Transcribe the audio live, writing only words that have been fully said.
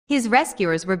His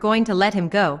rescuers were going to let him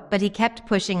go, but he kept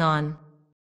pushing on.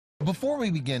 Before we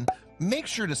begin, make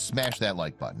sure to smash that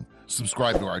like button,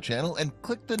 subscribe to our channel, and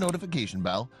click the notification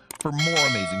bell for more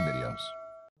amazing videos.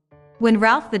 When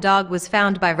Ralph the dog was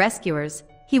found by rescuers,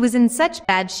 he was in such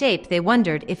bad shape they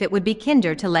wondered if it would be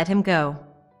kinder to let him go.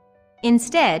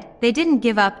 Instead, they didn't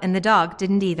give up and the dog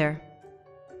didn't either.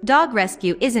 Dog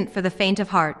rescue isn't for the faint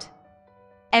of heart.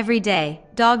 Every day,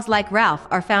 dogs like Ralph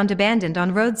are found abandoned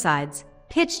on roadsides,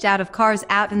 pitched out of cars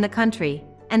out in the country,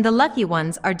 and the lucky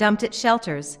ones are dumped at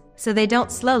shelters, so they don't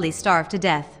slowly starve to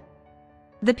death.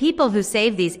 The people who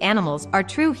save these animals are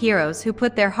true heroes who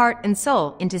put their heart and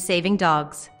soul into saving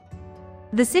dogs.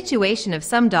 The situation of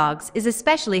some dogs is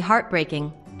especially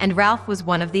heartbreaking, and Ralph was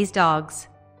one of these dogs.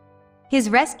 His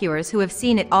rescuers who have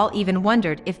seen it all even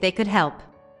wondered if they could help.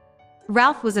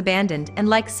 Ralph was abandoned and,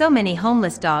 like so many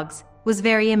homeless dogs, was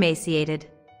very emaciated.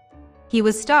 He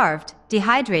was starved,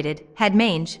 dehydrated, had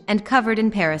mange, and covered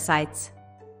in parasites.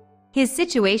 His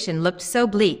situation looked so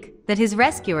bleak that his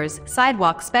rescuers,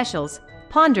 sidewalk specials,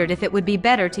 pondered if it would be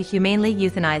better to humanely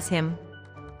euthanize him.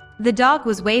 The dog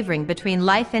was wavering between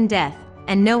life and death,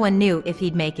 and no one knew if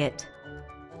he'd make it.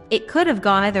 It could have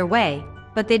gone either way,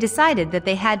 but they decided that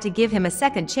they had to give him a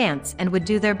second chance and would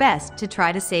do their best to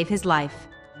try to save his life.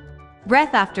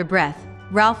 Breath after breath,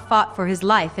 Ralph fought for his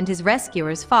life and his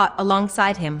rescuers fought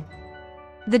alongside him.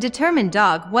 The determined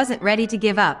dog wasn't ready to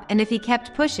give up, and if he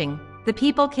kept pushing, the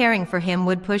people caring for him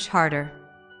would push harder.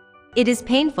 It is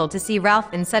painful to see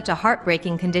Ralph in such a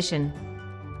heartbreaking condition.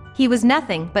 He was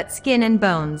nothing but skin and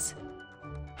bones.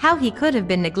 How he could have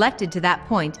been neglected to that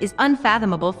point is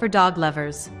unfathomable for dog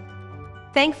lovers.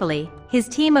 Thankfully, his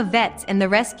team of vets and the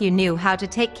rescue knew how to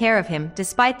take care of him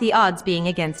despite the odds being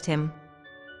against him.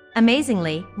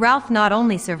 Amazingly, Ralph not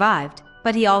only survived,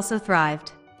 but he also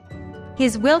thrived.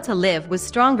 His will to live was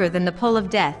stronger than the pull of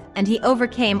death, and he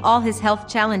overcame all his health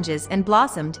challenges and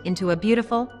blossomed into a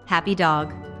beautiful, happy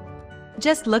dog.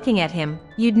 Just looking at him,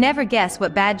 you'd never guess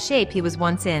what bad shape he was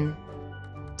once in.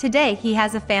 Today he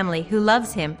has a family who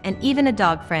loves him and even a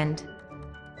dog friend.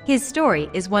 His story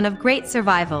is one of great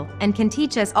survival and can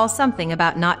teach us all something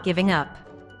about not giving up.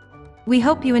 We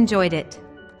hope you enjoyed it.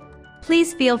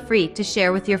 Please feel free to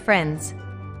share with your friends.